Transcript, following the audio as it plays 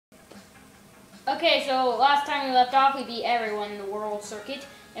Okay, so last time we left off, we beat everyone in the world circuit,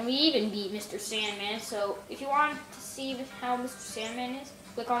 and we even beat Mr. Sandman. So if you want to see how Mr. Sandman is,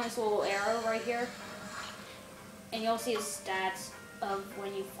 click on this little arrow right here, and you'll see his stats of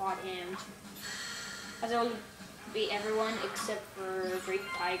when you fought him. As I beat everyone except for Great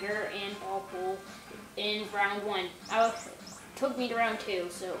Tiger and Ball Pool in round 1. It took me to round 2,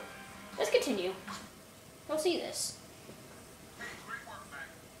 so let's continue. You'll see this.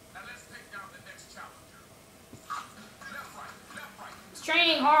 He's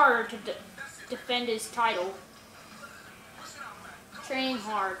training hard to defend his title. Training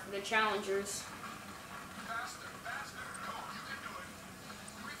hard for the challengers.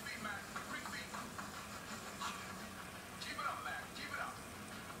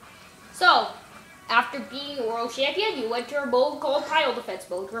 So, after being a world champion, you enter a mode called title defense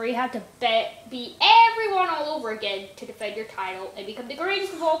mode, where you have to beat everyone all over again to defend your title and become the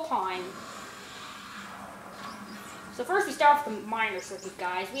greatest of all time. So first we start with the minor circuit,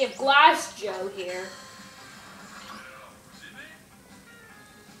 guys. We have Glass Joe here.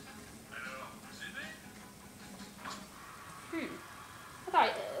 I thought,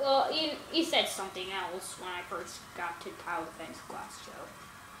 well, he said something else when I first got to title defense Glass Joe.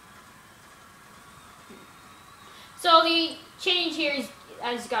 So the change here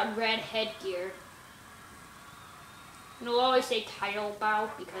has got red headgear. And it'll always say title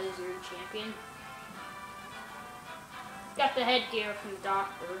bout because you're the champion. Got the headgear from the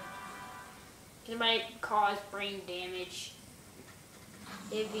doctor. It might cause brain damage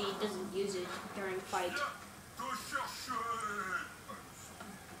if he doesn't use it during the fight.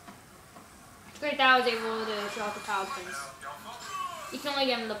 It's great that I was able to show off the title defense. You can only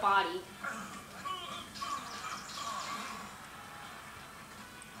get him in the body.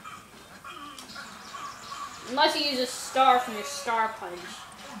 Unless you use a star from your star punch.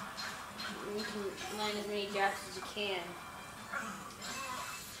 You can land as many jabs as you can.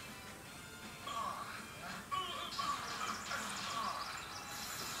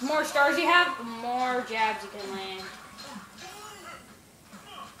 The more stars you have, the more jabs you can land.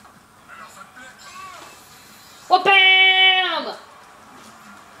 Wha-bam!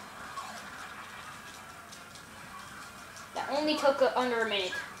 That only took under a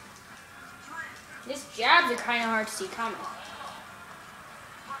minute. These jabs are kind of hard to see coming.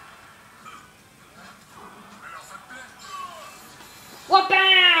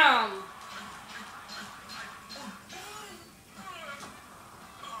 Wha-bam!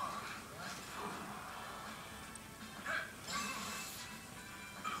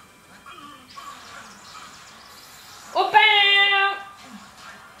 Wha-bam!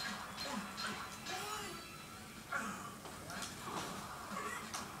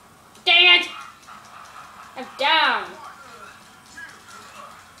 Dang it! I'm down.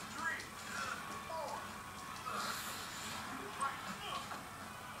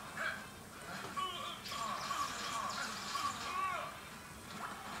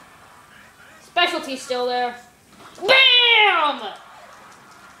 Specialty's still there. BAM!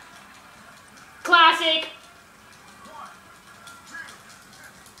 Classic.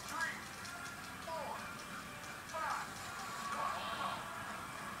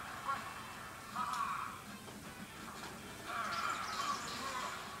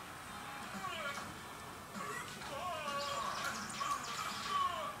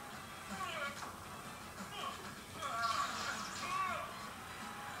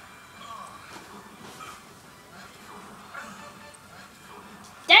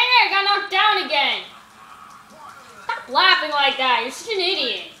 Knocked down again. Stop laughing like that. You're such an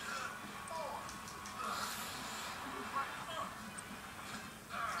idiot.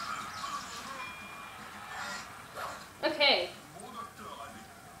 Okay.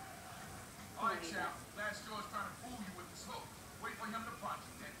 Alright, Chow. Last Joe's trying to fool you with this hook. Wait for him to punch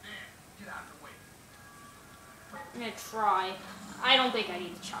you, then get out of the way. I'm gonna try. I don't think I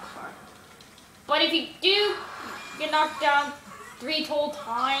need the chop bar. But if you do get knocked down 3 total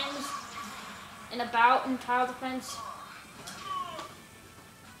times in a bout in title defense,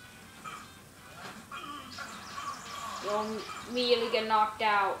 you'll immediately get knocked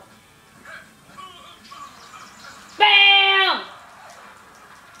out. BAM!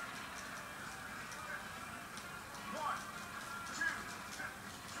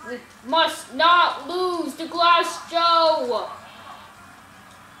 We must not lose to Glass Joe!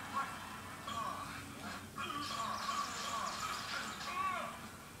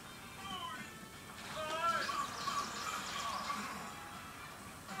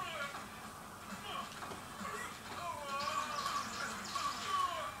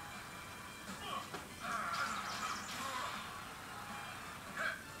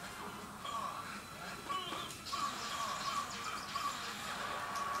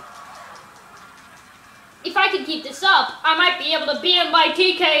 if I can keep this up, I might be able to beat him by TKO.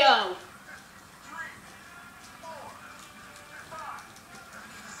 3, 4, 5,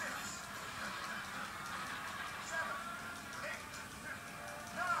 6, 7, 8, 9.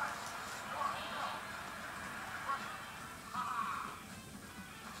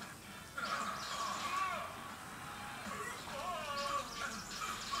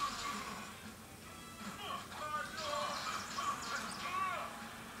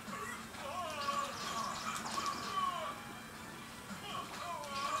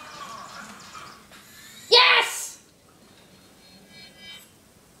 Yes!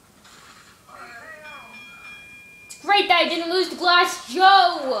 It's great that I didn't lose to Glass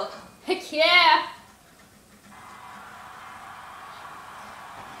Joe. Heck yeah.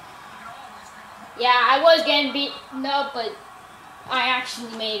 Yeah, I was getting beaten up, but I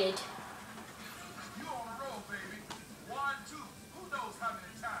actually made it. You on a roll, baby. 1, 2. Who knows how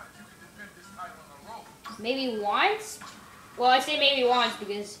many times you can defend this title on a roll? Maybe once? Well, I say maybe once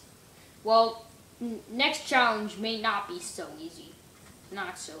because, well, next challenge may not be so easy.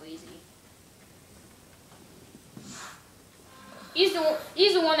 Not so easy. He's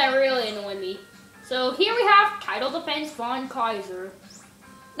the one that really annoyed me. So here we have title defense Von Kaiser.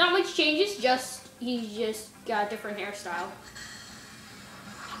 Not much changes, he just got a different hairstyle.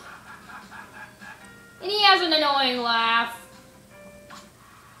 And he has an annoying laugh.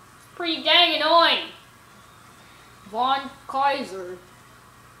 Pretty dang annoying. Von Kaiser.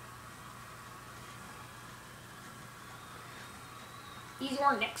 He's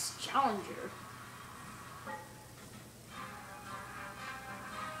our next challenger.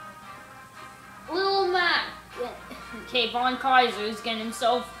 Lil Mac. Okay, Von Kaiser is getting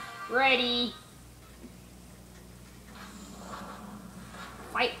himself ready.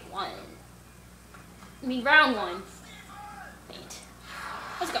 Fight 1. I mean, round 1. Wait.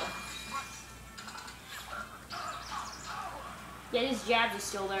 Let's go. Yeah, his jabs is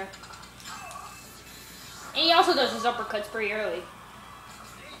still there. And he also does his uppercuts pretty early.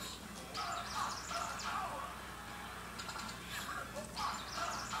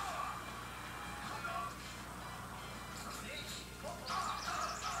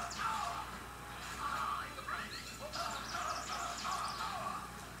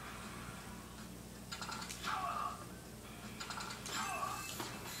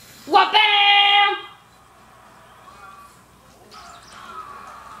 Wha-bam!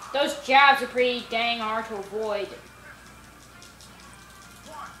 Those jabs are pretty dang hard to avoid. 1, 2,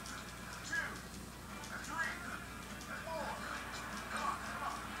 3,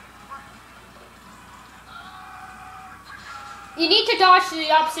 4. You need to dodge to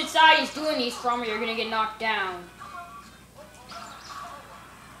the opposite side he's doing these from or you're gonna get knocked down.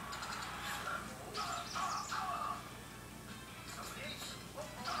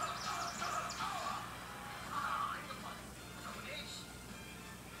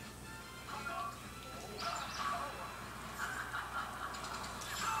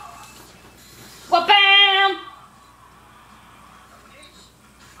 Wha-bam!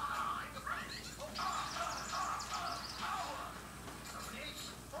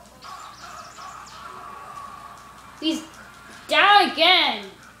 He's down again.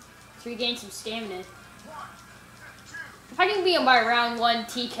 To regain some stamina. If I can beat him by round 1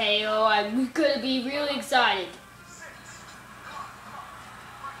 TKO, I'm gonna be really excited.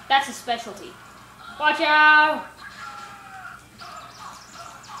 That's his specialty. Watch out!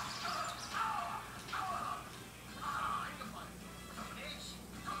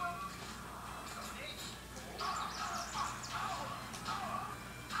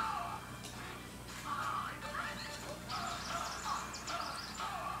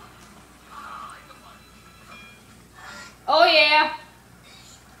 Oh yeah.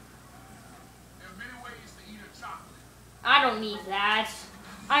 There are many ways to eat a chocolate. I don't need that.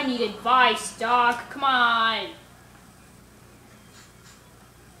 I need advice, Doc. Come on.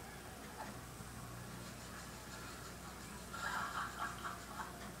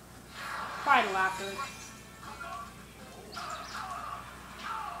 Try to laughter.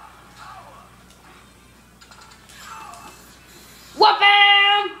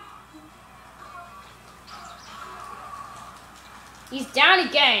 Wha-bam! He's down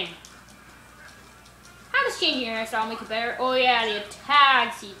again. How does changing your hairstyle make it better? Oh yeah, the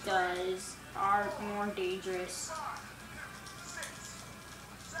attacks he does are more dangerous.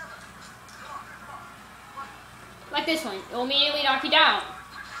 Like this one, it'll immediately knock you down.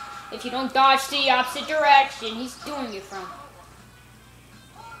 If you don't dodge to the opposite direction he's doing it from.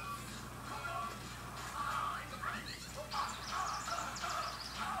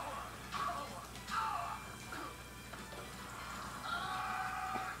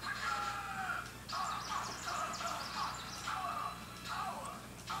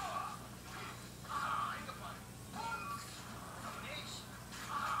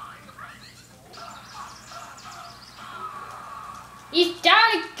 He's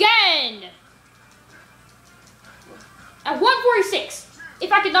down again! At 146.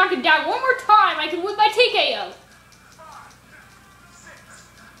 If I could knock him down one more time, I can win by TKO. 5, 6,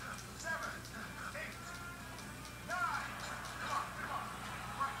 7, 8, 9. Come on, come on.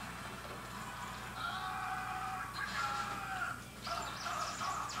 Right.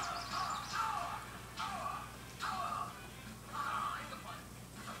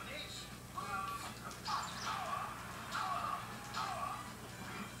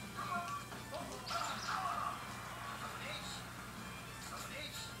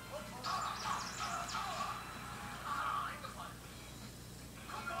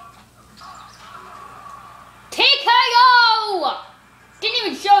 TKO! Didn't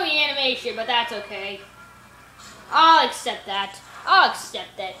even show the animation, but that's okay. I'll accept that. I'll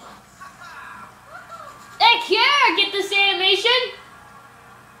accept that. Heck yeah! Get this animation!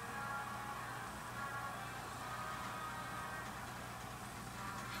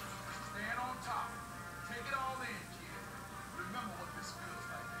 Stand on top. Take it all in, kid. Remember what this feels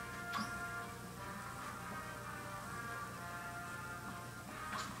like.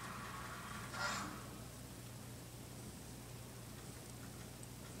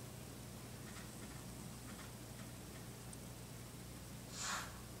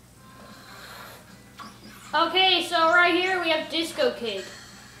 Okay, so right here we have Disco Kid.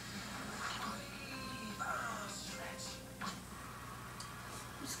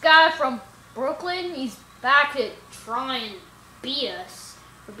 This guy from Brooklyn, he's back to try and beat us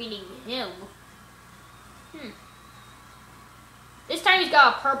for beating him. This time he's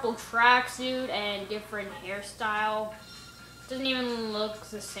got a purple tracksuit and different hairstyle. Doesn't even look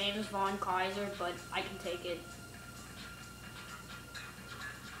the same as Von Kaiser, but I can take it.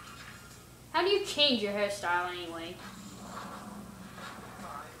 How do you change your hairstyle anyway?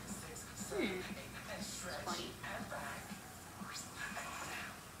 It's funny.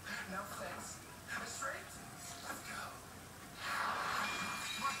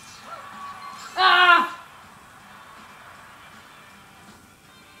 Ah!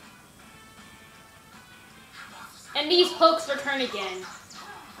 And these hooks return again.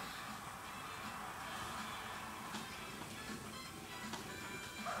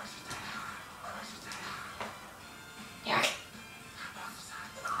 Yeah.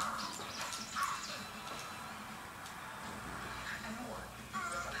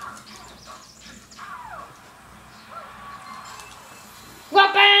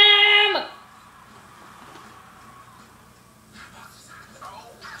 Wha-bam!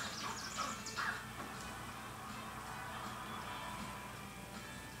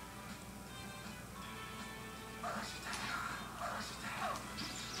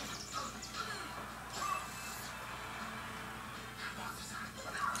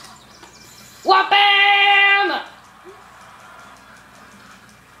 Wha-bam!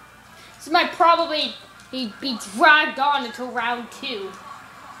 This might probably be dragged on until round 2.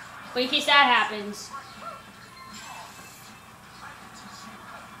 But in case that happens,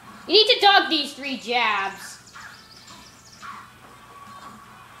 you need to dodge these 3 jabs.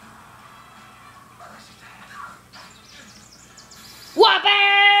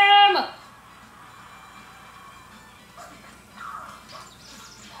 Wha-bam!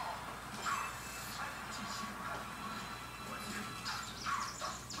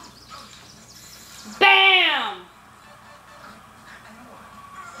 Bam!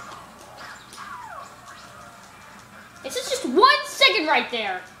 This is just 1 second right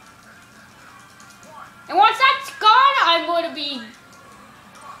there. And once that's gone, I'm going to be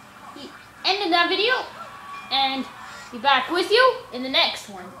ending that video and be back with you in the next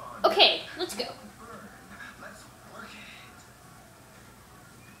one. Okay, let's go. Let's work it.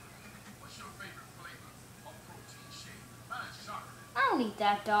 What's your favorite flavor of protein shake? Mine's chocolate. I don't need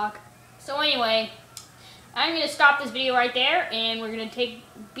that, Doc. So anyway, I'm going to stop this video right there, and we're going to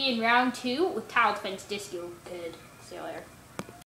be in round 2 with Tile Defense Disco Kid. See you later.